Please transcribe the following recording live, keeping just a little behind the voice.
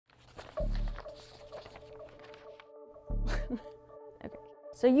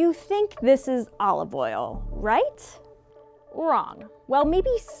So you think this is olive oil, right? Wrong. Well, maybe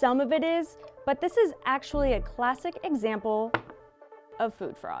some of it is, but this is actually a classic example of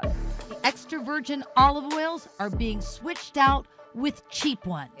food fraud. The extra virgin olive oils are being switched out with cheap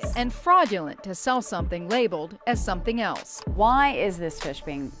ones. And fraudulent to sell something labeled as something else. Why is this fish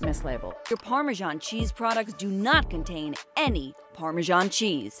being mislabeled? Your Parmesan cheese products do not contain any Parmesan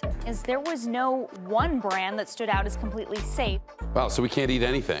cheese. As there was no one brand that stood out as completely safe. Wow, so we can't eat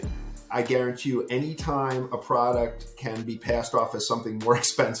anything. I guarantee you, anytime a product can be passed off as something more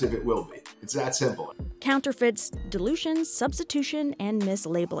expensive, it will be. It's that simple. Counterfeits, dilution, substitution, and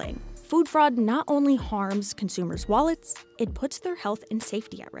mislabeling. Food fraud not only harms consumers' wallets, it puts their health and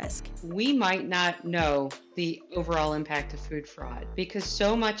safety at risk. We might not know the overall impact of food fraud because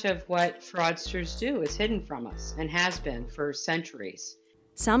so much of what fraudsters do is hidden from us and has been for centuries.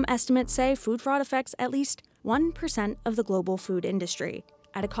 Some estimates say food fraud affects at least 1% of the global food industry,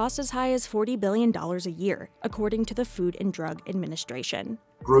 at a cost as high as $40 billion a year, according to the Food and Drug Administration.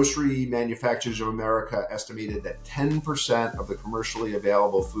 Grocery Manufacturers of America estimated that 10% of the commercially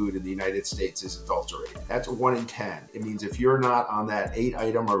available food in the United States is adulterated. That's 1 in 10. It means if you're not on that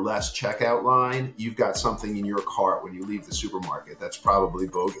 8-item or less checkout line, you've got something in your cart when you leave the supermarket that's probably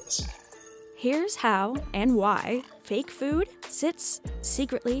bogus. Here's how and why fake food sits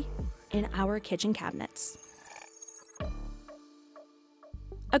secretly in our kitchen cabinets.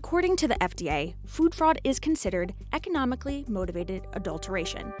 According to the FDA, food fraud is considered economically motivated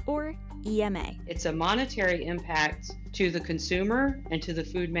adulteration, or EMA. It's a monetary impact to the consumer and to the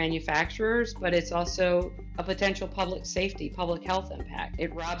food manufacturers, but it's also a potential public safety, public health impact.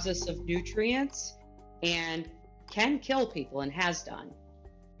 It robs us of nutrients and can kill people and has done.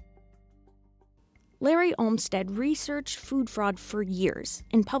 Larry Olmsted researched food fraud for years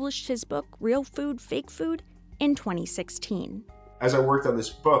and published his book, Real Food, Fake Food, in 2016. As I worked on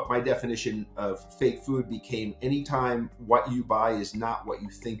this book, my definition of fake food became anytime what you buy is not what you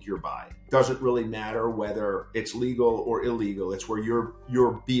think you're buying. Doesn't really matter whether it's legal or illegal. It's where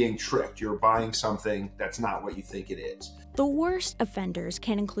you're being tricked. You're buying something that's not what you think it is. The worst offenders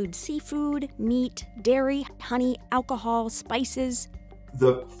can include seafood, meat, dairy, honey, alcohol, spices.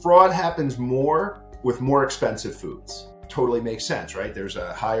 The fraud happens more with more expensive foods. Totally makes sense, right? There's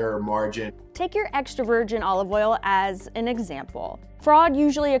a higher margin. Take your extra virgin olive oil as an example. Fraud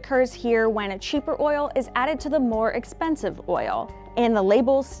usually occurs here when a cheaper oil is added to the more expensive oil, and the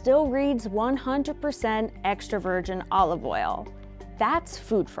label still reads 100% extra virgin olive oil. That's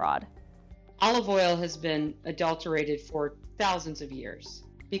food fraud. Olive oil has been adulterated for thousands of years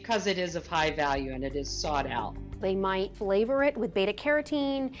because it is of high value and it is sought out. They might flavor it with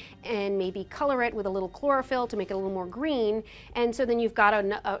beta-carotene and maybe color it with a little chlorophyll to make it a little more green. And so then you've got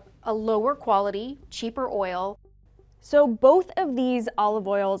a lower quality, cheaper oil. So both of these olive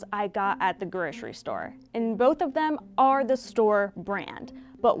oils I got at the grocery store, and both of them are the store brand,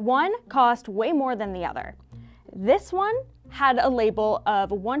 but one cost way more than the other. This one had a label of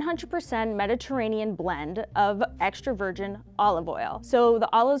 100% Mediterranean blend of extra virgin olive oil. So the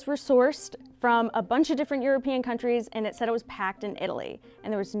olives were sourced from a bunch of different European countries, and it said it was packed in Italy,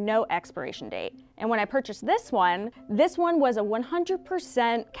 and there was no expiration date. And when I purchased this one was a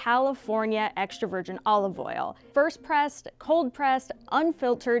 100% California extra virgin olive oil. First pressed, cold pressed,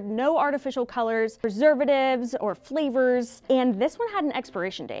 unfiltered, no artificial colors, preservatives, or flavors. And this one had an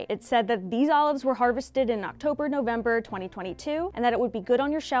expiration date. It said that these olives were harvested in October, November 2022, and that it would be good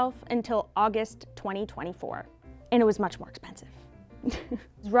on your shelf until August 2024. And it was much more expensive.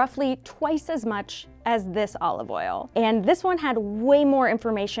 Roughly twice as much as this olive oil. And this one had way more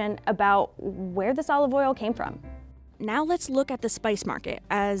information about where this olive oil came from. Now let's look at the spice market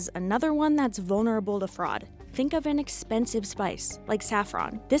as another one that's vulnerable to fraud. Think of an expensive spice, like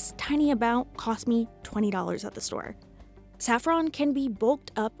saffron. This tiny amount cost me $20 at the store. Saffron can be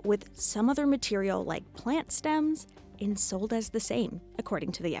bulked up with some other material like plant stems and sold as the same,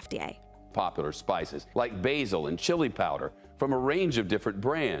 according to the FDA. Popular spices like basil and chili powder from a range of different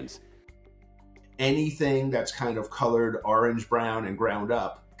brands. Anything that's kind of colored orange, brown, and ground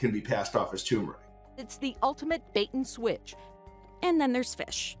up can be passed off as turmeric. It's the ultimate bait and switch. And then there's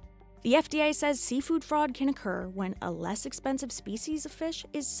fish. The FDA says seafood fraud can occur when a less expensive species of fish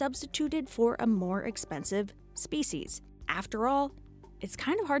is substituted for a more expensive species. After all, it's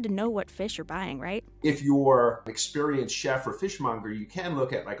kind of hard to know what fish you're buying, right? If you're an experienced chef or fishmonger, you can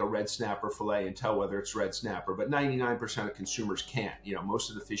look at like a red snapper fillet and tell whether it's red snapper, but 99% of consumers can't. You know,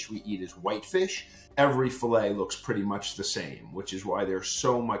 most of the fish we eat is white fish. Every fillet looks pretty much the same, which is why there's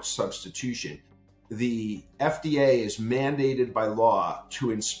so much substitution. The FDA is mandated by law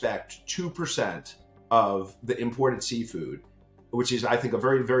to inspect 2% of the imported seafood which is, I think, a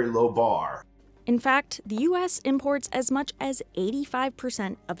very, very low bar. In fact, the U.S. imports as much as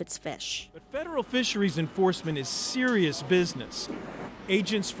 85% of its fish. But federal fisheries enforcement is serious business.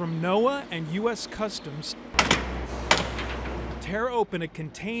 Agents from NOAA and U.S. Customs tear open a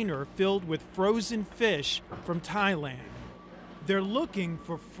container filled with frozen fish from Thailand. They're looking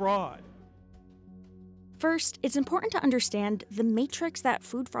for fraud. First, it's important to understand the matrix that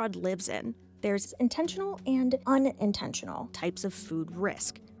food fraud lives in. There's intentional and unintentional types of food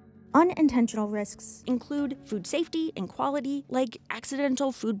risk. Unintentional risks include food safety and quality, like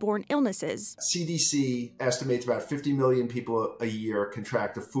accidental foodborne illnesses. CDC estimates about 50 million people a year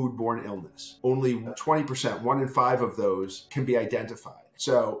contract a foodborne illness. Only 20%, 1 in 5 of those, can be identified.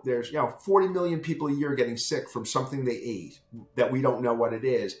 So there's 40 million people a year getting sick from something they ate that we don't know what it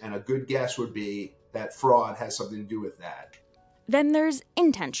is, and a good guess would be that fraud has something to do with that. Then there's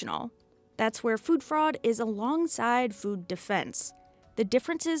intentional. That's where food fraud is alongside food defense. The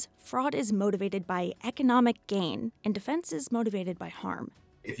difference is fraud is motivated by economic gain, and defense is motivated by harm.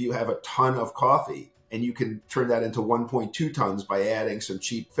 If you have a ton of coffee and you can turn that into 1.2 tons by adding some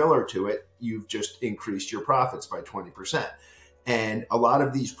cheap filler to it, you've just increased your profits by 20%. And a lot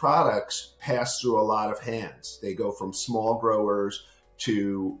of these products pass through a lot of hands. They go from small growers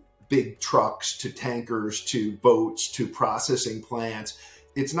to big trucks to tankers to boats to processing plants.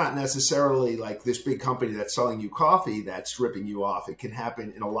 It's not necessarily like this big company that's selling you coffee that's ripping you off. It can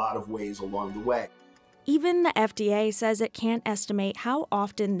happen in a lot of ways along the way. Even the FDA says it can't estimate how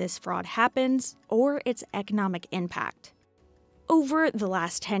often this fraud happens or its economic impact. Over the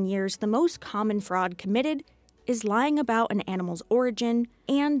last 10 years, the most common fraud committed is lying about an animal's origin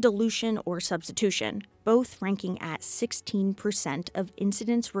and dilution or substitution, both ranking at 16% of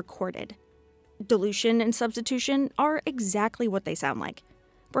incidents recorded. Dilution and substitution are exactly what they sound like.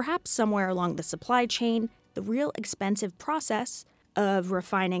 Perhaps somewhere along the supply chain, the real expensive process of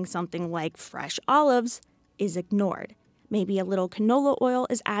refining something like fresh olives is ignored. Maybe a little canola oil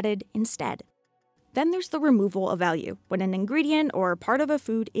is added instead. Then there's the removal of value, when an ingredient or part of a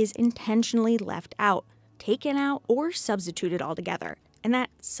food is intentionally left out, taken out, or substituted altogether. And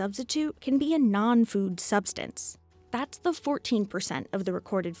that substitute can be a non-food substance. That's the 14% of the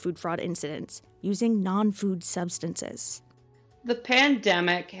recorded food fraud incidents using non-food substances. The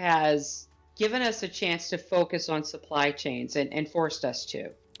pandemic has given us a chance to focus on supply chains and forced us to.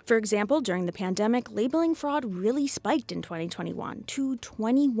 For example, during the pandemic, labeling fraud really spiked in 2021 to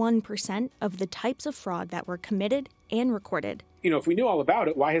 21% of the types of fraud that were committed and recorded. If we knew all about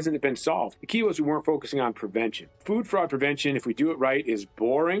it, why hasn't it been solved? The key was we weren't focusing on prevention. Food fraud prevention, if we do it right, is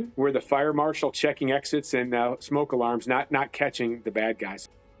boring. We're the fire marshal checking exits and smoke alarms, not catching the bad guys.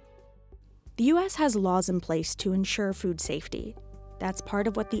 The U.S. has laws in place to ensure food safety. That's part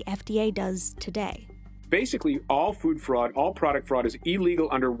of what the FDA does today. Basically, all food fraud, all product fraud is illegal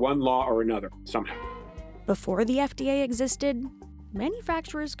under one law or another, somehow. Before the FDA existed,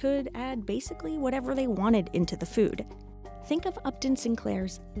 manufacturers could add basically whatever they wanted into the food. Think of Upton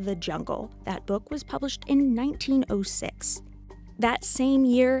Sinclair's The Jungle. That book was published in 1906. That same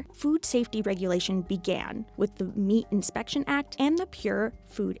year, food safety regulation began with the Meat Inspection Act and the Pure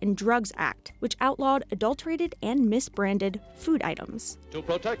Food and Drugs Act, which outlawed adulterated and misbranded food items. To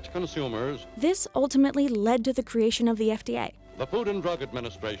protect consumers, this ultimately led to the creation of the FDA. the Food and Drug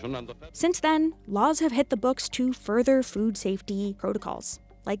Administration and the... Since then, laws have hit the books to further food safety protocols,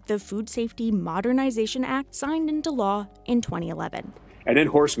 like the Food Safety Modernization Act signed into law in 2011. And then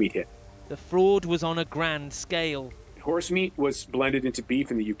horse meat hit. The fraud was on a grand scale. Horse meat was blended into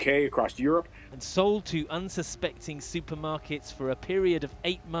beef in the UK, across Europe, and sold to unsuspecting supermarkets for a period of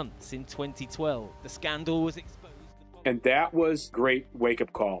 8 months in 2012. The scandal was exposed. And that was a great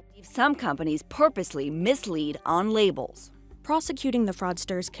wake-up call. Some companies purposely mislead on labels. Prosecuting the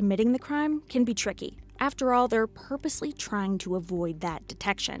fraudsters committing the crime can be tricky. After all, they're purposely trying to avoid that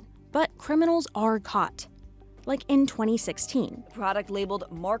detection. But criminals are caught. Like in 2016. The product labeled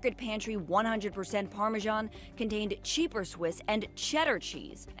Market Pantry 100% Parmesan contained cheaper Swiss and cheddar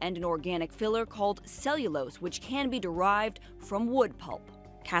cheese and an organic filler called cellulose, which can be derived from wood pulp.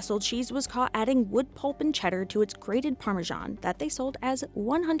 Castle Cheese was caught adding wood pulp and cheddar to its grated Parmesan that they sold as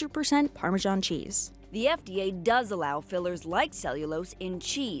 100% Parmesan cheese. The FDA does allow fillers like cellulose in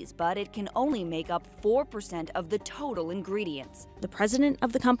cheese, but it can only make up 4% of the total ingredients. The president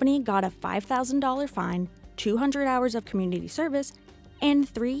of the company got a $5,000 fine, 200 hours of community service, and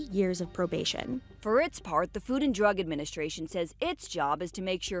 3 years of probation. For its part, the Food and Drug Administration says its job is to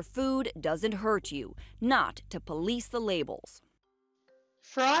make sure food doesn't hurt you, not to police the labels.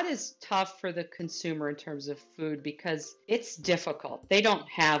 Fraud is tough for the consumer in terms of food because it's difficult. They don't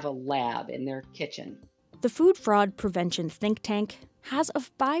have a lab in their kitchen. The Food Fraud Prevention Think Tank has a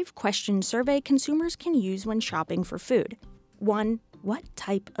 5-question survey consumers can use when shopping for food. 1. What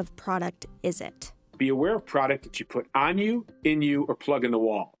type of product is it? Be aware of product that you put on you, in you, or plug in the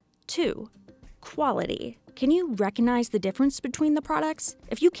wall. 2. Quality. Can you recognize the difference between the products?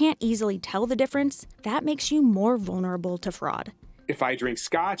 If you can't easily tell the difference, that makes you more vulnerable to fraud. If I drink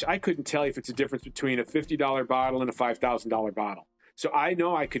scotch, I couldn't tell you if it's a difference between a $50 bottle and a $5,000 bottle. So I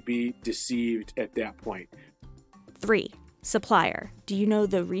know I could be deceived at that point. 3. Supplier. Do you know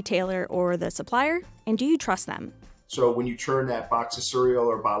the retailer or the supplier? And do you trust them? So when you turn that box of cereal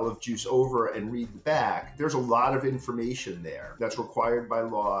or bottle of juice over and read the back, there's a lot of information there that's required by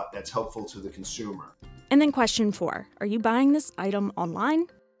law that's helpful to the consumer. And then question 4. Are you buying this item online?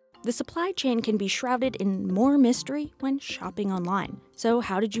 The supply chain can be shrouded in more mystery when shopping online. So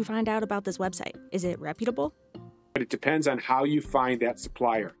how did you find out about this website? Is it reputable? But it depends on how you find that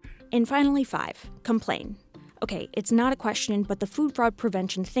supplier. And finally 5. Complain. Okay, it's not a question, but the Food Fraud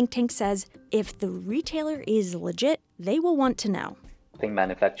Prevention Think Tank says if the retailer is legit, they will want to know. I think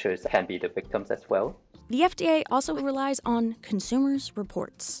manufacturers can be the victims as well. The FDA also relies on consumers'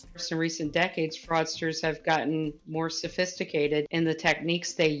 reports. In recent decades, fraudsters have gotten more sophisticated in the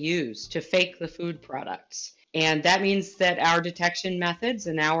techniques they use to fake the food products. And that means that our detection methods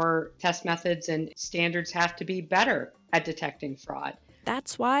and our test methods and standards have to be better at detecting fraud.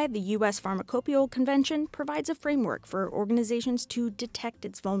 That's why the U.S. Pharmacopeal Convention provides a framework for organizations to detect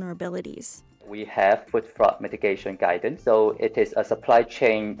its vulnerabilities. We have food fraud mitigation guidance, so it is a supply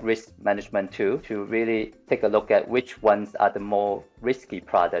chain risk management tool to really take a look at which ones are the more risky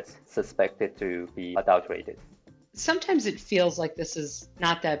products suspected to be adulterated. Sometimes it feels like this is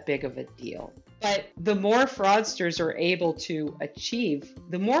not that big of a deal. But the more fraudsters are able to achieve,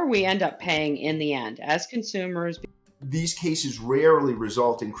 the more we end up paying in the end as consumers. These cases rarely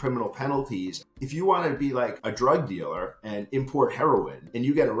result in criminal penalties. If you want to be like a drug dealer and import heroin and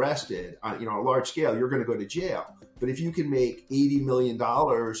you get arrested on a large scale, you're going to go to jail. But if you can make $80 million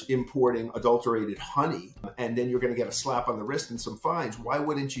importing adulterated honey and then you're going to get a slap on the wrist and some fines, why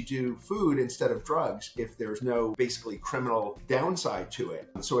wouldn't you do food instead of drugs if there's no basically criminal downside to it?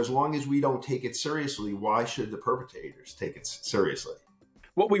 So as long as we don't take it seriously, why should the perpetrators take it seriously?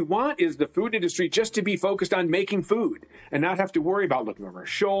 What we want is the food industry just to be focused on making food and not have to worry about looking over our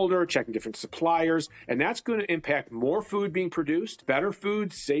shoulder, checking different suppliers. And that's going to impact more food being produced, better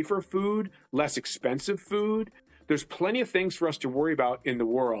food, safer food, less expensive food. There's plenty of things for us to worry about in the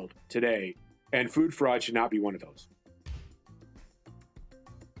world today, and food fraud should not be one of those.